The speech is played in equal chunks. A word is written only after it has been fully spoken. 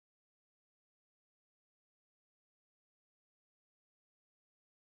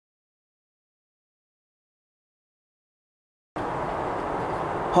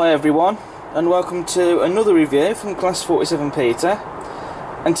Hi everyone, and welcome to another review from Class 47 Peter.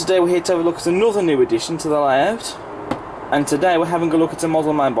 And today we're here to have a look at another new addition to the layout. And today we're having a look at a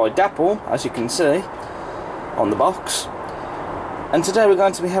model made by Dapol, as you can see on the box. And today we're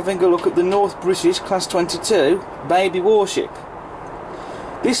going to be having a look at the North British Class 22 Baby Warship.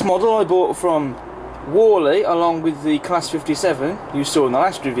 This model I bought from Worley along with the Class 57 you saw in the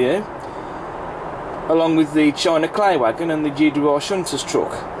last review, along with the China clay wagon and the GWR shunters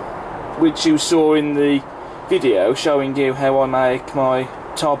truck, which you saw in the video showing you how I make my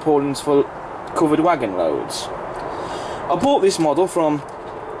tarpaulins for covered wagon loads. I bought this model from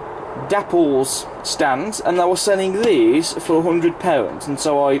Dapol's stand and they were selling these for £100, and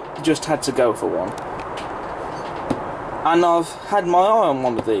so I just had to go for one. And I've had my eye on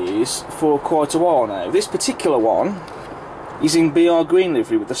one of these for quite a while now. This particular one is in BR green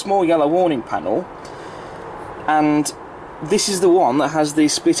livery with a small yellow warning panel, and this is the one that has the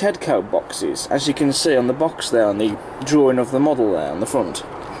split head code boxes, as you can see on the box there, on the drawing of the model there on the front.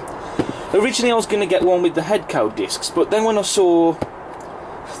 Originally I was going to get one with the head code discs, but then when I saw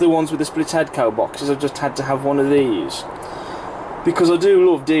the ones with the split head code boxes, I just had to have one of these, because I do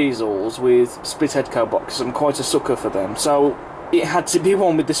love diesels with split head code boxes. I'm quite a sucker for them, so it had to be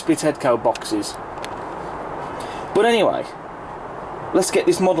one with the split head code boxes. But anyway, let's get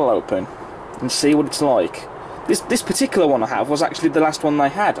this model open and see what it's like. This particular one I have was actually the last one they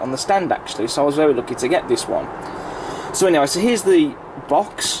had on the stand, actually, so I was very lucky to get this one. So anyway, so here's the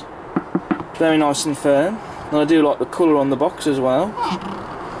box, very nice and firm, and I do like the colour on the box as well,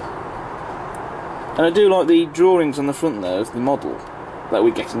 and I do like the drawings on the front there of the model that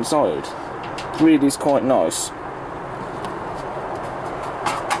we get inside. It really is quite nice.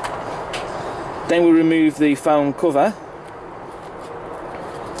 Then we remove the foam cover,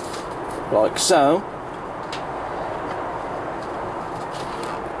 like so.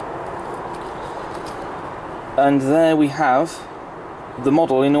 And there we have the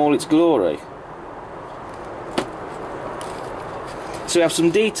model in all its glory. So we have some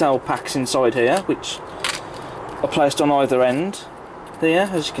detail packs inside here, which are placed on either end here,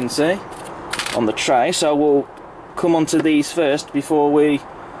 as you can see, on the tray. So we'll come on to these first before we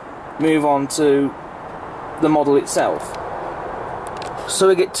move on to the model itself. So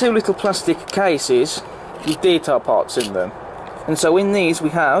we get two little plastic cases with detail parts in them. And so in these we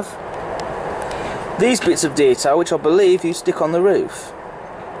have these bits of detail, which I believe you stick on the roof.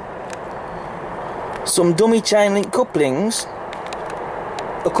 Some dummy chain link couplings,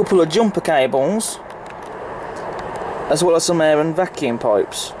 a couple of jumper cables, as well as some air and vacuum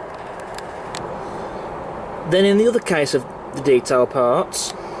pipes. Then in the other case of the detail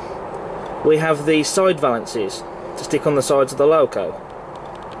parts, we have the side valances to stick on the sides of the loco,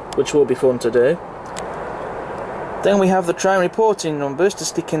 which will be fun to do. Then we have the train reporting numbers to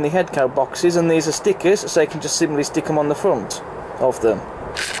stick in the head code boxes, and these are stickers, so you can just simply stick them on the front of them.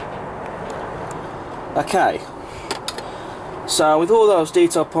 Okay, so with all those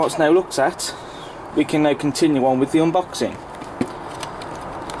detail parts now looked at, we can now continue on with the unboxing.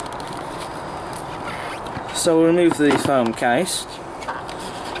 So we'll remove the foam case,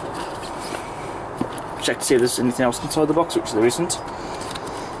 check to see if there's anything else inside the box, which there isn't.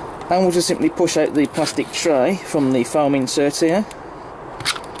 And we'll just simply push out the plastic tray from the foam insert here,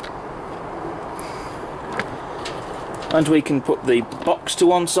 and we can put the box to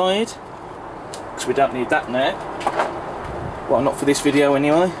one side, because we don't need that now, well, not for this video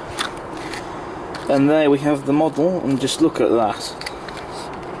anyway. And there we have the model, and just look at that.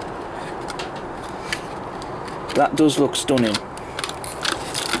 That does look stunning.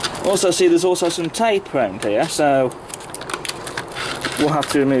 Also, see, there's also some tape around here, so we'll have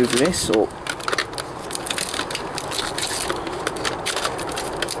to remove this up.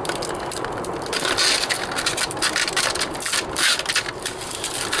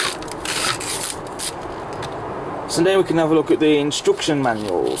 So now we can have a look at the instruction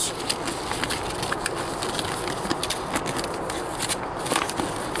manuals.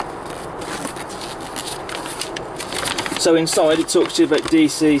 So inside it talks to you about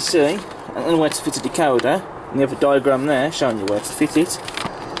DCC and where to fit a decoder. And you have a diagram there showing you where to fit it.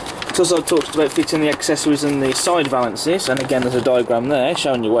 It also talks about fitting the accessories and the side valances, and again there's a diagram there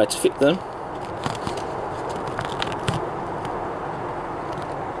showing you where to fit them.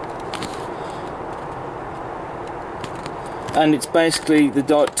 And it's basically to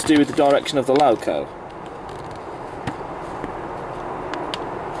do with the direction of the loco.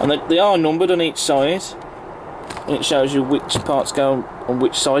 And they are numbered on each side, and it shows you which parts go on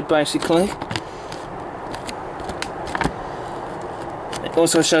which side basically. It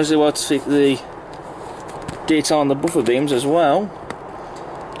also shows you where to fit the detail on the buffer beams as well.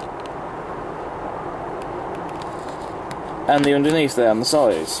 and the underneath there on the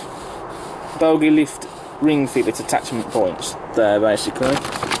sides. Bogie lift ring fillet attachment points there basically.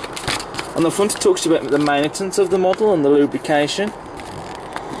 On the front it talks about the maintenance of the model and the lubrication,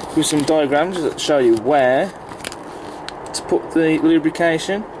 with some diagrams that show you where to put the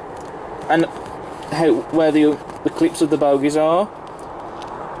lubrication and where the clips of the bogies are,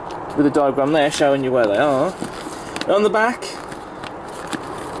 with a diagram there showing you where they are. And on the back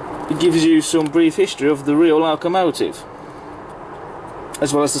it gives you some brief history of the real locomotive,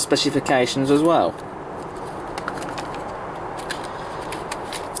 as well as the specifications as well.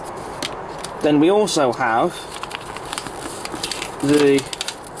 Then we also have the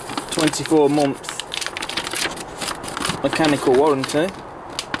 24-month mechanical warranty.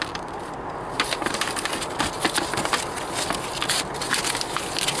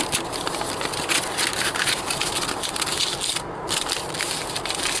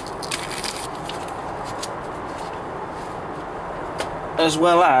 As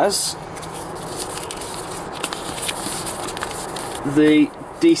well as the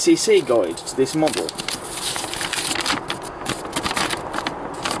DCC guide to this model.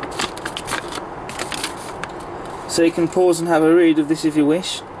 So you can pause and have a read of this if you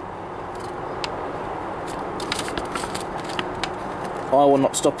wish. I will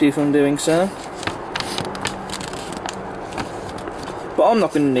not stop you from doing so. But I'm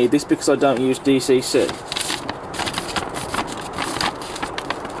not going to need this because I don't use DCC.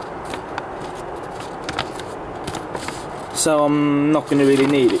 So I'm not going to really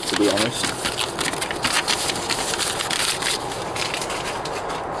need it, to be honest.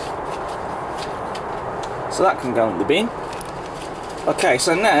 So that can go in the bin. Okay,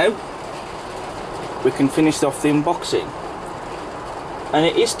 so now we can finish off the unboxing. And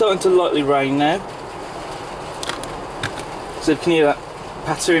it is starting to lightly rain now. So you can hear that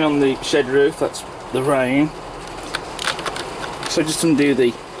pattering on the shed roof, that's the rain. So just undo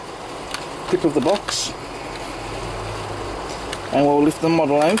the clip of the box. And we'll lift the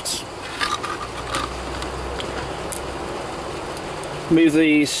model out. Move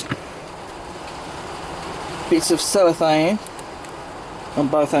these bits of cellophane on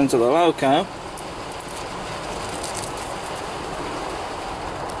both ends of the loco.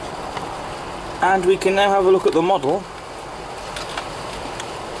 And we can now have a look at the model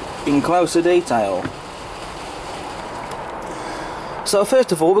in closer detail. So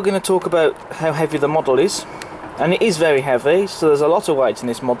first of all, we're going to talk about how heavy the model is. And it is very heavy, so there's a lot of weight in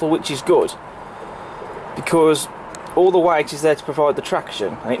this model, which is good, because all the weight is there to provide the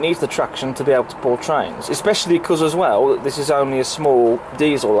traction, and it needs the traction to be able to pull trains, especially because as well this is only a small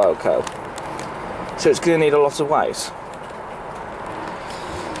diesel loco, so it's going to need a lot of weight.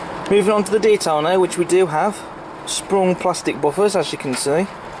 Moving on to the detail now, which we do have sprung plastic buffers, as you can see.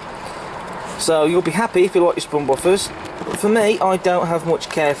 So you'll be happy if you like your sprung buffers, but for me, I don't have much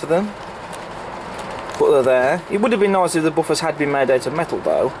care for them. But they're there. It would have been nice if the buffers had been made out of metal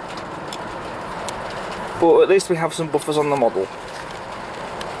though. But at least we have some buffers on the model.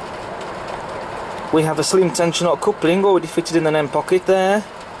 We have a slim tension knot coupling already fitted in the end pocket there,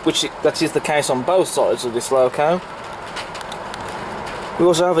 that is the case on both sides of this loco. We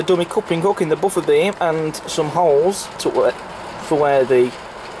also have a dummy coupling hook in the buffer beam and some holes for where the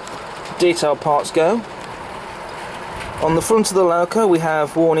detail parts go. On the front of the loco we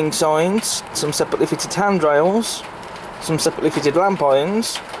have warning signs, some separately fitted handrails, some separately fitted lamp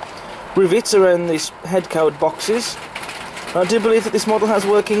irons, rivets around these head code boxes. And I do believe that this model has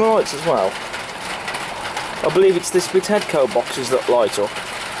working lights as well. I believe it's the split head code boxes that light up,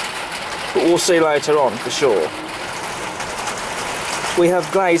 but we'll see later on for sure. We have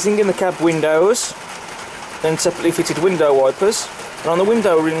glazing in the cab windows, then separately fitted window wipers, and on the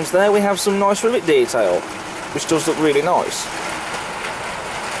window rims there we have some nice rivet detail, which does look really nice.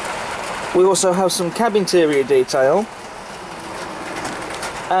 We also have some cab interior detail,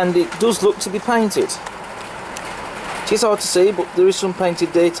 and it does look to be painted. It is hard to see, but there is some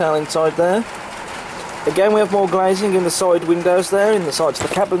painted detail inside there. Again, we have more glazing in the side windows there, in the sides of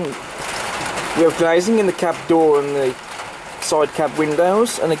the cab, and we have glazing in the cab door and the side cab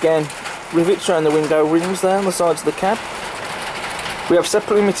windows, and again rivets around the window rims there on the sides of the cab. We have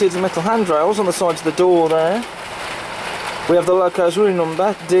separately fitted metal handrails on the sides of the door there. We have the loco's running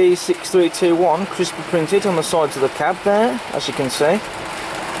number D6321 crisply printed on the sides of the cab there, as you can see.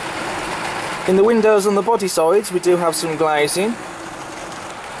 In the windows on the body sides we do have some glazing,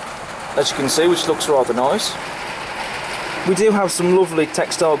 as you can see, which looks rather nice. We do have some lovely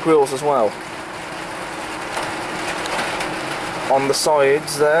textile grills as well on the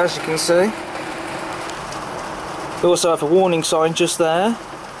sides there, as you can see. We also have a warning sign just there.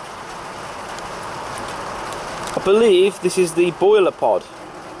 I believe this is the boiler pod.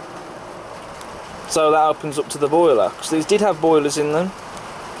 So that opens up to the boiler, because these did have boilers in them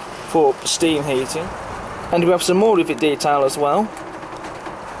for steam heating. And we have some more rivet detail as well.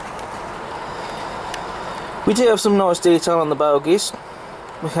 We do have some nice detail on the bogies.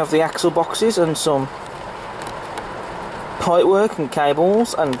 We have the axle boxes and some pipework and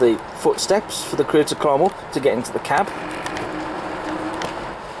cables and the footsteps for the crew to climb up to get into the cab.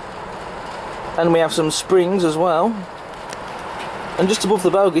 And we have some springs as well. And just above the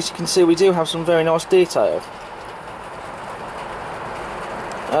bogies you can see we do have some very nice detail,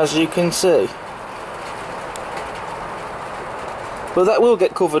 as you can see. But that will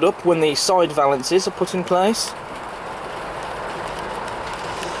get covered up when the side valances are put in place.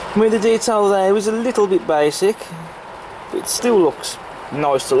 I mean, the detail there is a little bit basic. It still looks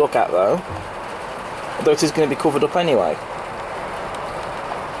nice to look at though, although it is going to be covered up anyway.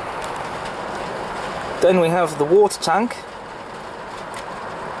 Then we have the water tank,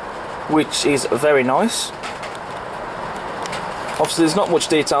 which is very nice. Obviously there's not much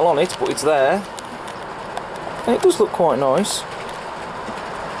detail on it, but it's there. And it does look quite nice.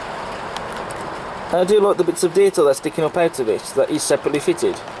 And I do like the bits of detail that's sticking up out of it, that is separately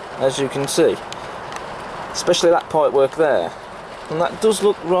fitted, as you can see. Especially that pipework there. And that does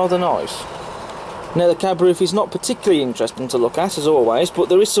look rather nice. Now the cab roof is not particularly interesting to look at, as always, but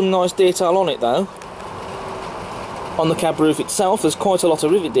there is some nice detail on it though. On the cab roof itself there's quite a lot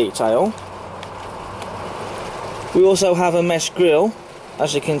of rivet detail. We also have a mesh grille,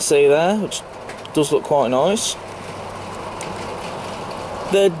 as you can see there, which does look quite nice.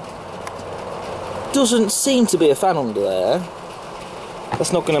 There doesn't seem to be a fan under there.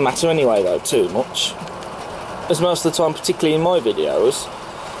 That's not going to matter anyway though too much, as most of the time, particularly in my videos,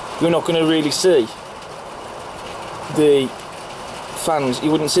 you're not going to really see the fans.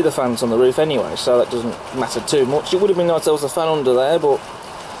 You wouldn't see the fans on the roof anyway, so that doesn't matter too much. It would have been nice if there was a fan under there, but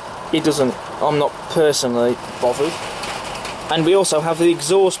it doesn't. I'm not personally bothered. And we also have the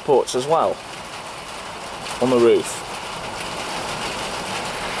exhaust ports as well on the roof.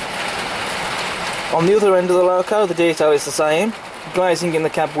 On the other end of the loco the detail is the same. Glazing in the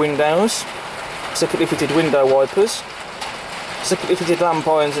cab windows, separately fitted window wipers, separately fitted lamp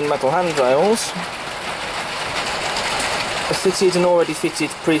irons and metal handrails, a fitted and already fitted,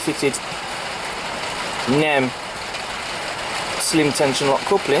 pre-fitted NEM slim tension lock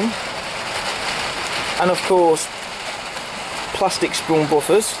coupling, and of course plastic sprung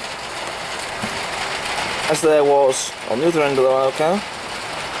buffers, as there was on the other end of the loco,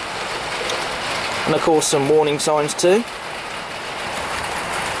 and of course some warning signs too.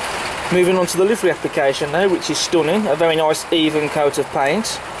 Moving on to the livery application now, which is stunning. A very nice even coat of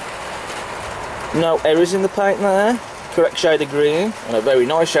paint. No errors in the paint there. Correct shade of green, and a very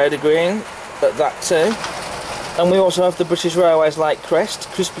nice shade of green at that too. And we also have the British Railways Lake crest,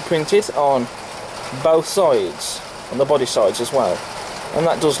 crisply printed on both sides, on the body sides as well. And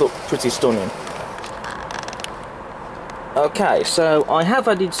that does look pretty stunning. Okay, so I have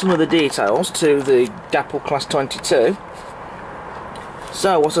added some of the details to the Dapol Class 22.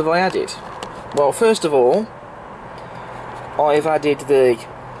 So what have I added? Well, first of all, I've added the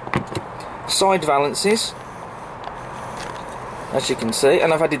side valances, as you can see,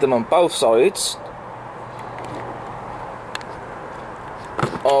 and I've added them on both sides.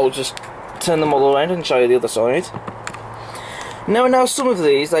 I'll just turn them all around and show you the other side. Now some of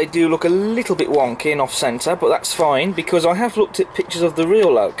these, they do look a little bit wonky and off centre, but that's fine, because I have looked at pictures of the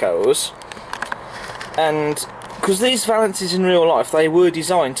real locos, and because these valances in real life, they were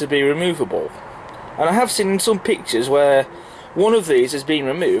designed to be removable. And I have seen some pictures where one of these has been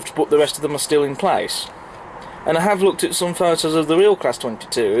removed, but the rest of them are still in place. And I have looked at some photos of the real Class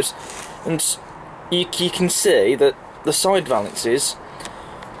 22s, and you can see that the side valances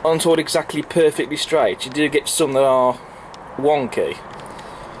aren't all exactly perfectly straight. You do get some that are wonky.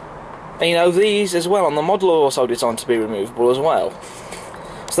 And you know, these as well on the model are also designed to be removable as well.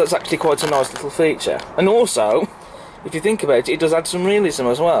 So that's actually quite a nice little feature. And also, if you think about it, it does add some realism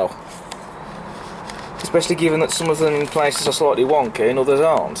as well. Especially given that some of them in places are slightly wonky and others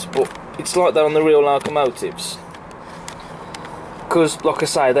aren't. But it's like that on the real locomotives. Because, like I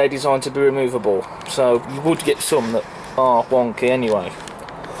say, they're designed to be removable. So you would get some that are wonky anyway.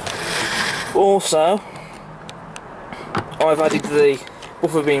 Also, I've added the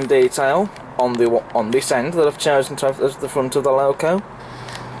buffer beam detail on this end that I've chosen to have as the front of the loco,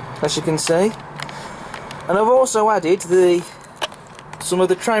 as you can see. And I've also added some of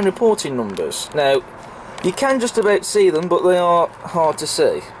the train reporting numbers. Now, you can just about see them, but they are hard to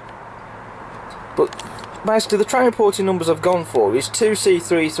see. But basically the train reporting numbers I've gone for is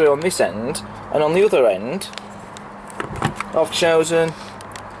 2C33 on this end, and on the other end I've chosen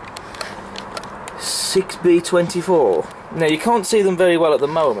 6B24. Now you can't see them very well at the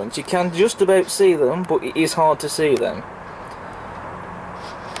moment. You can just about see them, but it is hard to see them.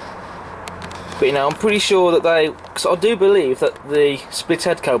 But you know, I'm pretty sure that because I do believe that the split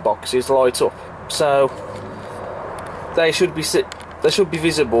head coat boxes light up, so they should be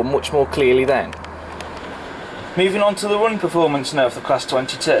visible much more clearly then. Moving on to the run performance now for Class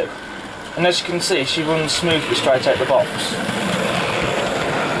 22, and as you can see, she runs smoothly straight out the box.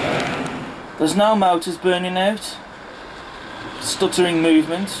 There's no motors burning out, stuttering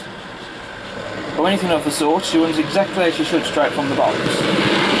movement, or anything of the sort. She runs exactly as she should straight from the box.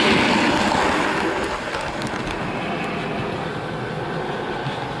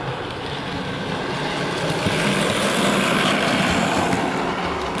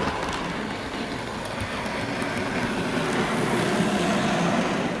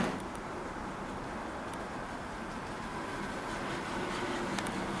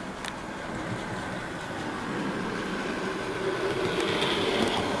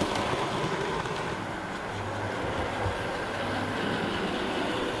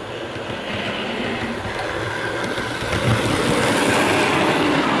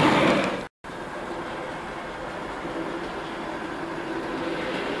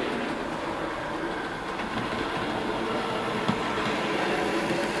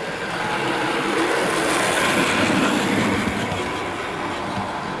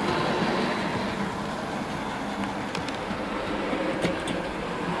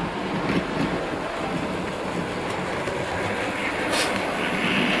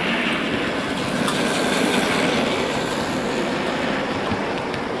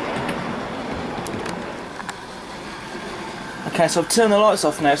 Okay, so I've turned the lights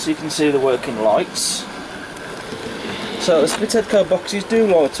off now so you can see the working lights. So the split head coat boxes do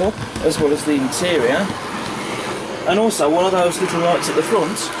light up, as well as the interior. And also one of those little lights at the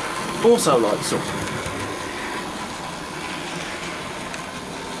front also lights up.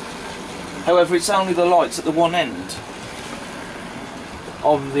 However, it's only the lights at the one end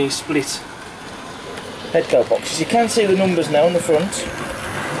of the split head coat boxes. You can see the numbers now on the front.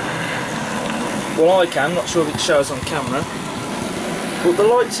 Well, I can, not sure if it shows on camera. But the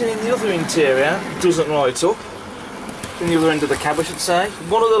lighting in the other interior doesn't light up. In the other end of the cab, I should say.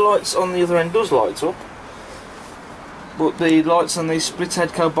 One of the lights on the other end does light up, but the lights on the split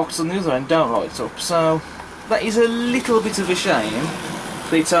head coat box on the other end don't light up. So that is a little bit of a shame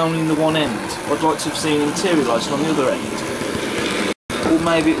that it's only in the one end. I'd like to have seen interior lighting on the other end, or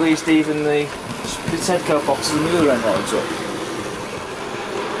maybe at least even the split head coat box on the other end lights up.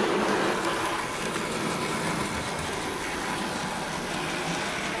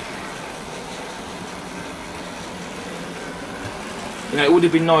 You know, it would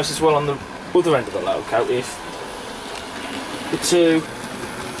have been nice as well on the other end of the loco if the two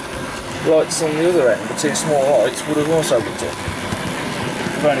lights on the other end, the two small lights, would have also lit up.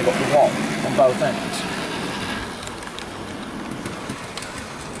 We've only got the one on both ends.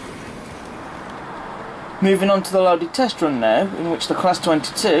 Moving on to the loaded test run now, in which the Class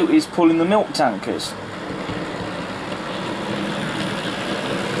 22 is pulling the milk tankers.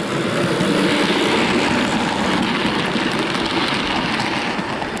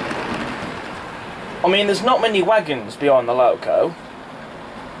 I mean, there's not many wagons behind the loco,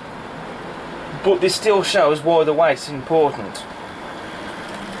 but this still shows why the weight's important.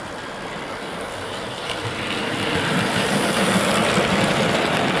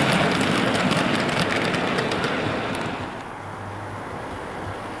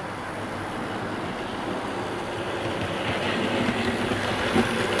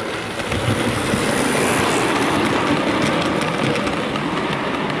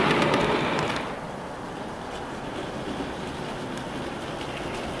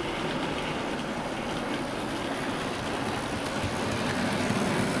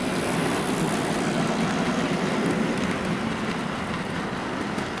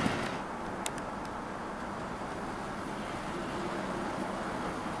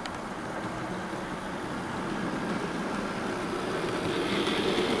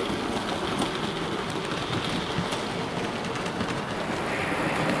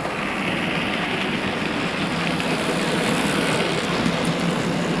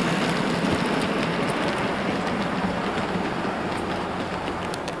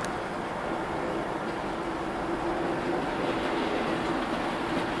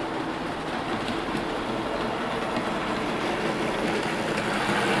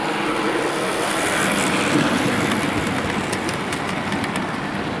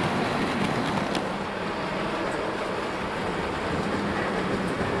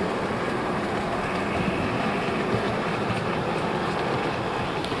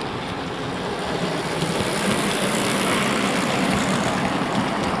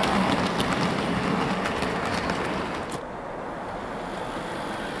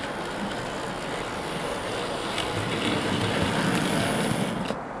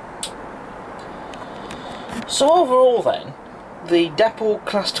 So overall then, the Dapol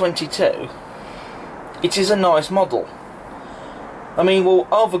Class 22, it is a nice model. I mean, we'll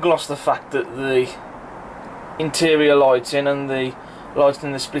overgloss the fact that the interior lighting and the lighting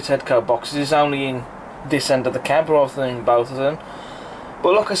in the split head code boxes is only in this end of the cab rather than in both of them.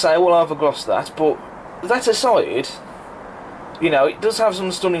 But like I say, we'll overgloss that. But that aside, you know, it does have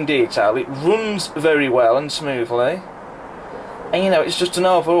some stunning detail. It runs very well and smoothly. And you know, it's just an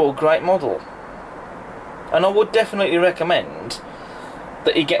overall great model. And I would definitely recommend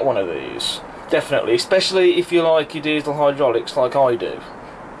that you get one of these. Definitely, especially if you like your diesel hydraulics like I do.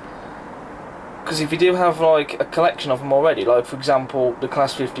 Because if you do have like a collection of them already, like for example the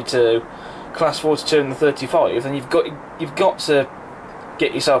Class 52, Class 42 and the 35, then you've got to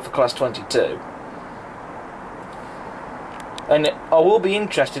get yourself a Class 22. And I will be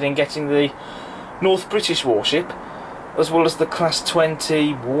interested in getting the North British warship, as well as the Class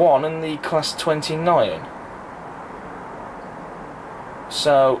 21 and the Class 29.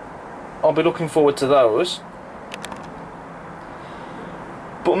 So I'll be looking forward to those.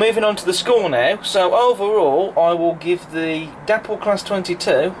 But moving on to the score now. So overall, I will give the Dapol Class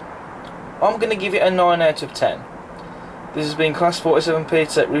 22, I'm going to give it a 9 out of 10. This has been Class 47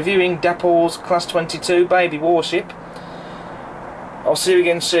 Peter reviewing Dapol's Class 22 baby warship. I'll see you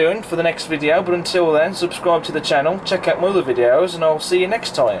again soon for the next video, but until then, subscribe to the channel, check out my other videos, and I'll see you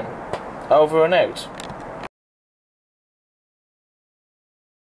next time. Over and out.